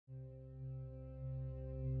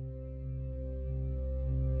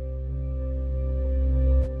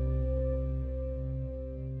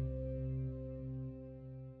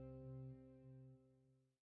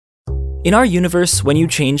In our universe, when you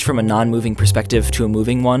change from a non-moving perspective to a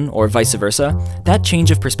moving one, or vice versa, that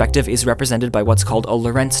change of perspective is represented by what's called a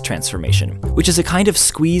Lorentz transformation, which is a kind of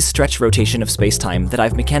squeeze-stretch rotation of spacetime that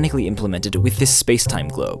I've mechanically implemented with this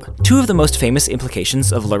spacetime globe. Two of the most famous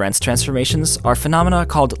implications of Lorentz transformations are phenomena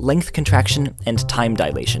called length contraction and time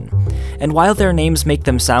dilation. And while their names make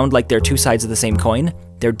them sound like they're two sides of the same coin,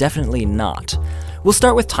 they're definitely not. We'll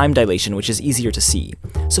start with time dilation, which is easier to see.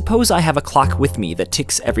 Suppose I have a clock with me that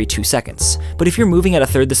ticks every 2 seconds, but if you're moving at a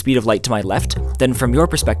third the speed of light to my left, then from your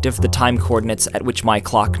perspective, the time coordinates at which my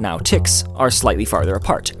clock now ticks are slightly farther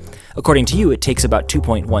apart. According to you, it takes about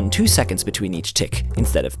 2.12 seconds between each tick,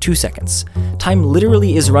 instead of 2 seconds. Time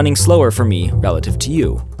literally is running slower for me relative to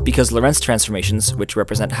you, because Lorentz transformations, which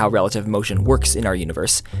represent how relative motion works in our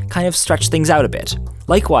universe, kind of stretch things out a bit.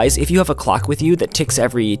 Likewise, if you have a clock with you that ticks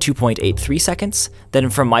every 2.83 seconds, then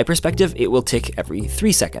from my perspective, it will tick every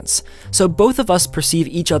 3 seconds. So both of us perceive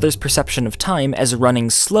each other's perception of time as running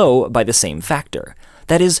slow by the same factor.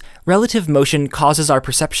 That is, relative motion causes our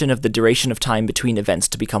perception of the duration of time between events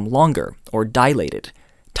to become longer, or dilated.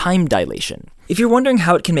 Time dilation. If you're wondering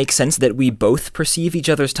how it can make sense that we both perceive each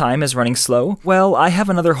other's time as running slow, well, I have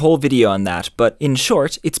another whole video on that, but in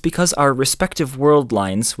short, it's because our respective world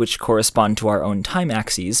lines, which correspond to our own time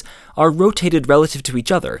axes, are rotated relative to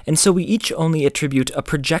each other, and so we each only attribute a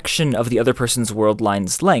projection of the other person's world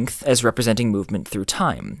line's length as representing movement through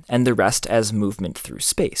time, and the rest as movement through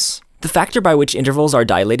space. The factor by which intervals are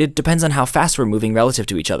dilated depends on how fast we're moving relative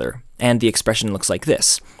to each other, and the expression looks like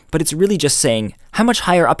this. But it's really just saying, how much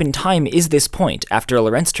higher up in time is this point after a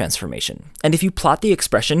Lorentz transformation? And if you plot the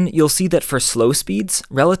expression, you'll see that for slow speeds,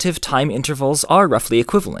 relative time intervals are roughly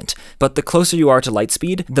equivalent, but the closer you are to light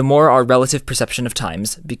speed, the more our relative perception of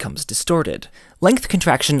times becomes distorted. Length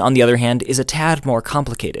contraction, on the other hand, is a tad more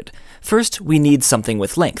complicated. First, we need something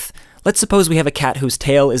with length. Let's suppose we have a cat whose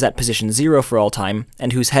tail is at position 0 for all time,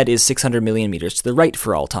 and whose head is 600 million meters to the right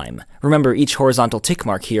for all time. Remember, each horizontal tick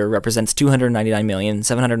mark here represents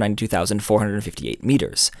 299,792,458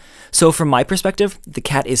 meters. So from my perspective, the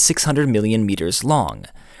cat is 600 million meters long.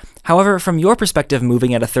 However, from your perspective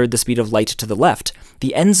moving at a third the speed of light to the left,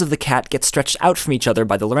 the ends of the cat get stretched out from each other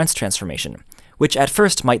by the Lorentz transformation, which at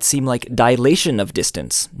first might seem like dilation of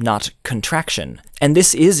distance, not contraction. And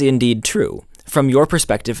this is indeed true. From your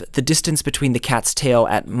perspective, the distance between the cat's tail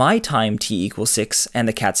at my time t equals 6 and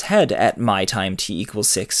the cat's head at my time t equals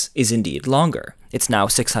 6 is indeed longer. It's now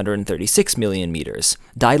 636 million meters,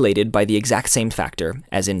 dilated by the exact same factor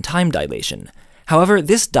as in time dilation. However,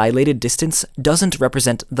 this dilated distance doesn't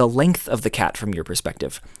represent the length of the cat from your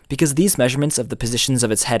perspective, because these measurements of the positions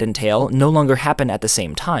of its head and tail no longer happen at the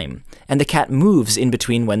same time, and the cat moves in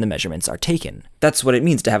between when the measurements are taken. That's what it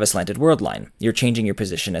means to have a slanted world line. You're changing your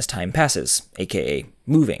position as time passes, aka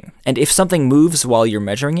moving. And if something moves while you're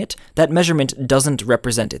measuring it, that measurement doesn't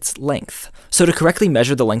represent its length. So to correctly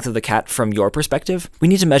measure the length of the cat from your perspective, we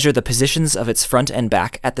need to measure the positions of its front and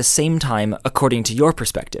back at the same time according to your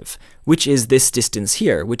perspective, which is this distance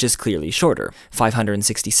here, which is clearly shorter,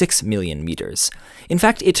 566 million meters. In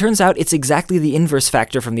fact, it turns out it's exactly the inverse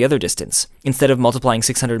factor from the other distance. Instead of multiplying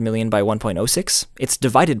 600 million by 1.06, it's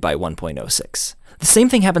divided by 1.06. The same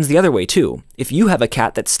thing happens the other way too. If you have a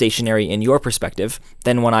cat that's stationary in your perspective,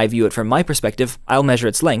 then when I view it from my perspective, I'll measure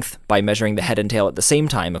its length, by measuring the head and tail at the same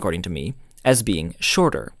time, according to me, as being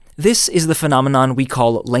shorter. This is the phenomenon we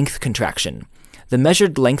call length contraction. The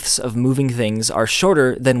measured lengths of moving things are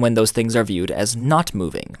shorter than when those things are viewed as not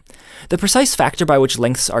moving. The precise factor by which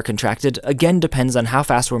lengths are contracted again depends on how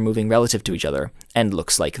fast we're moving relative to each other, and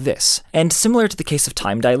looks like this. And similar to the case of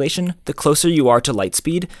time dilation, the closer you are to light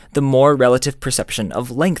speed, the more relative perception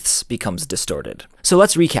of lengths becomes distorted. So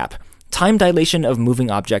let's recap. Time dilation of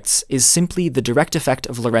moving objects is simply the direct effect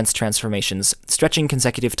of Lorentz transformations stretching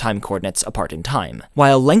consecutive time coordinates apart in time,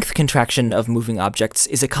 while length contraction of moving objects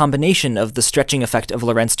is a combination of the stretching effect of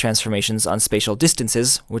Lorentz transformations on spatial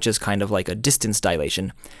distances, which is kind of like a distance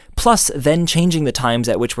dilation, plus then changing the times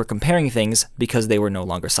at which we're comparing things because they were no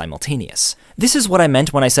longer simultaneous. This is what I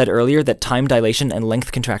meant when I said earlier that time dilation and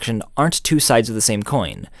length contraction aren't two sides of the same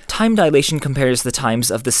coin. Time dilation compares the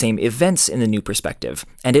times of the same events in the new perspective,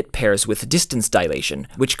 and it pairs with distance dilation,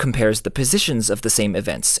 which compares the positions of the same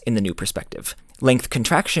events in the new perspective. Length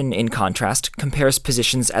contraction, in contrast, compares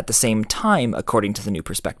positions at the same time according to the new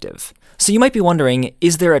perspective. So you might be wondering,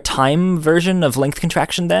 is there a time version of length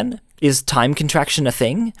contraction then? Is time contraction a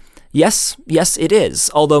thing? Yes, it is,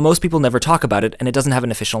 although most people never talk about it and it doesn't have an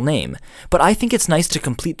official name. But I think it's nice to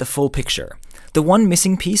complete the full picture. The one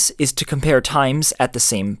missing piece is to compare times at the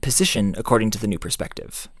same position according to the new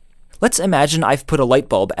perspective. Let's imagine I've put a light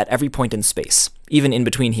bulb at every point in space, even in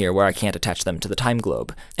between here where I can't attach them to the time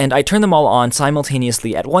globe, and I turn them all on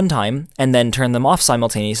simultaneously at one time, and then turn them off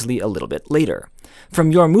simultaneously a little bit later. From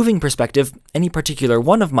your moving perspective, any particular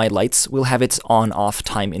one of my lights will have its on-off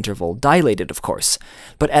time interval dilated, of course,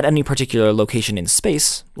 but at any particular location in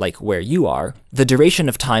space, like where you are, the duration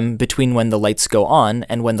of time between when the lights go on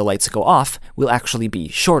and when the lights go off will actually be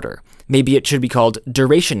shorter. Maybe it should be called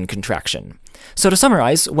duration contraction. So to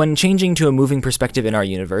summarize, when changing to a moving perspective in our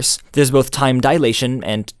universe, there's both time dilation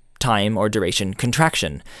and time or duration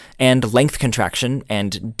contraction, and length contraction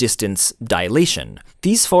and distance dilation.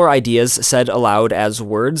 These four ideas said aloud as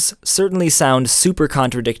words certainly sound super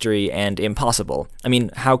contradictory and impossible. I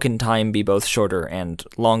mean, how can time be both shorter and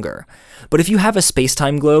longer? But if you have a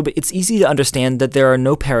space-time globe, it's easy to understand that there are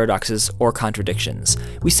no paradoxes or contradictions.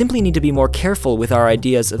 We simply need to be more careful with our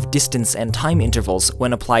ideas of distance and time intervals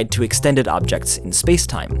when applied to extended objects in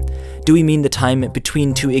space-time. Do we mean the time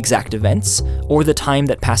between two exact events, or the time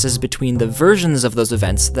that passes between the versions of those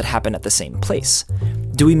events that happen at the same place?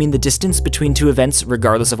 Do we mean the distance between two events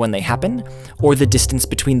regardless of when they happen, or the distance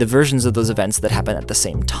between the versions of those events that happen at the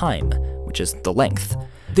same time, which is the length?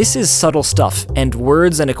 This is subtle stuff, and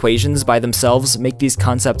words and equations by themselves make these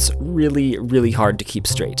concepts really, really hard to keep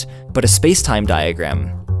straight. But a space-time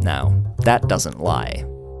diagram, now, that doesn't lie.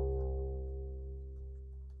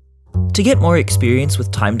 To get more experience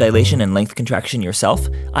with time dilation and length contraction yourself,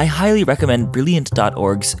 I highly recommend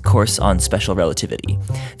Brilliant.org's course on special relativity.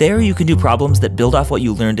 There you can do problems that build off what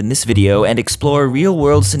you learned in this video and explore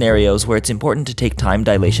real-world scenarios where it's important to take time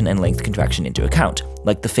dilation and length contraction into account,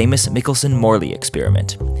 like the famous Michelson-Morley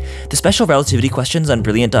experiment. The special relativity questions on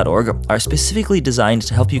Brilliant.org are specifically designed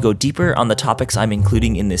to help you go deeper on the topics I'm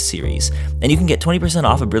including in this series, and you can get 20%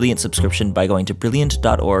 off a Brilliant subscription by going to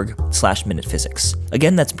brilliant.org/minutephysics.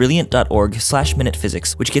 Again, that's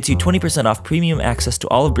brilliant.org/minutephysics, which gets you 20% off premium access to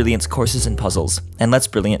all of Brilliant's courses and puzzles, and lets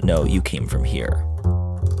Brilliant know you came from here.